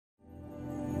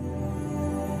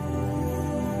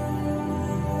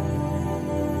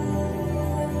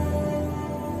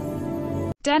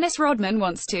Dennis Rodman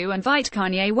wants to invite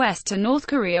Kanye West to North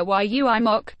Korea. YUI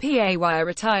mock PAY.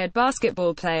 Retired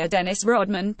basketball player Dennis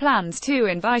Rodman plans to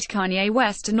invite Kanye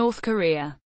West to North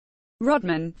Korea.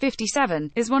 Rodman,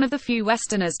 57, is one of the few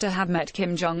Westerners to have met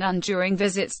Kim Jong-un during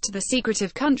visits to the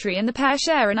secretive country, and the pair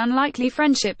share an unlikely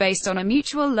friendship based on a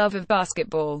mutual love of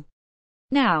basketball.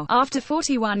 Now, after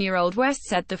 41-year-old West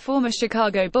said the former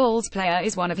Chicago Bulls player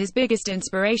is one of his biggest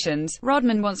inspirations,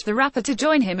 Rodman wants the rapper to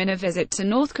join him in a visit to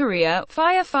North Korea.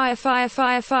 Fire, fire, fire,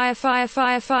 fire, fire, fire,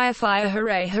 fire, fire, fire,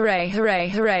 hooray, hooray, hooray,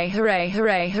 hooray, hooray,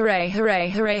 hooray, hooray, hooray,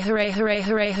 hooray, hooray, hooray,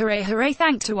 hooray, hooray, hooray.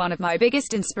 Thanks to one of my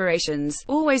biggest inspirations,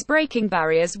 always breaking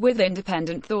barriers with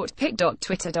independent thought.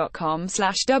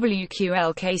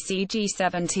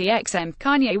 pic.twitter.com/WQLKCG7TXM.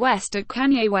 Kanye West at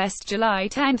Kanye West, July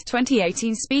 10,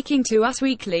 2018. Speaking to Us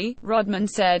Weekly, Rodman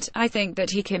said, "I think that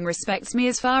Kim respects me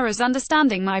as far as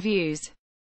understanding my views.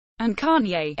 And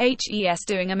Kanye, he's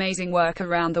doing amazing work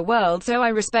around the world, so I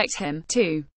respect him,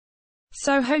 too.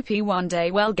 So hope one day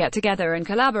we'll get together and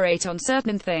collaborate on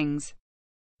certain things.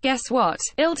 Guess what?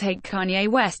 I'll take Kanye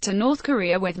West to North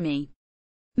Korea with me.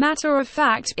 Matter of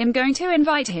fact, I'm going to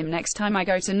invite him next time I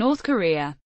go to North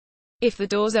Korea. If the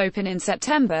doors open in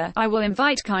September, I will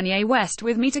invite Kanye West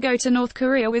with me to go to North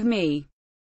Korea with me.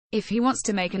 If he wants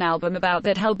to make an album about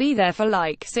that, he'll be there for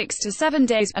like 6 to 7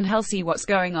 days, and he'll see what's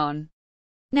going on.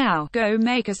 Now, go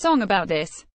make a song about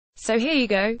this." So here you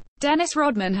go. Dennis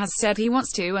Rodman has said he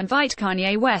wants to invite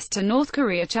Kanye West to North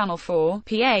Korea. Channel 4,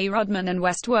 PA. Rodman and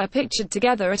West were pictured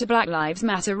together at a Black Lives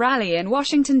Matter rally in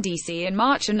Washington, D.C. in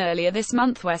March, and earlier this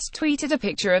month West tweeted a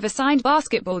picture of a signed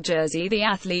basketball jersey the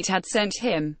athlete had sent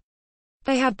him.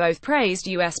 They have both praised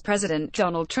U.S. President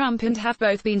Donald Trump and have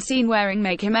both been seen wearing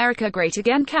Make America Great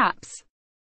Again caps.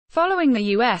 Following the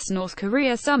U.S.-North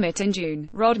Korea summit in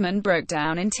June, Rodman broke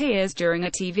down in tears during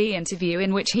a TV interview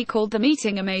in which he called the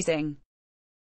meeting amazing.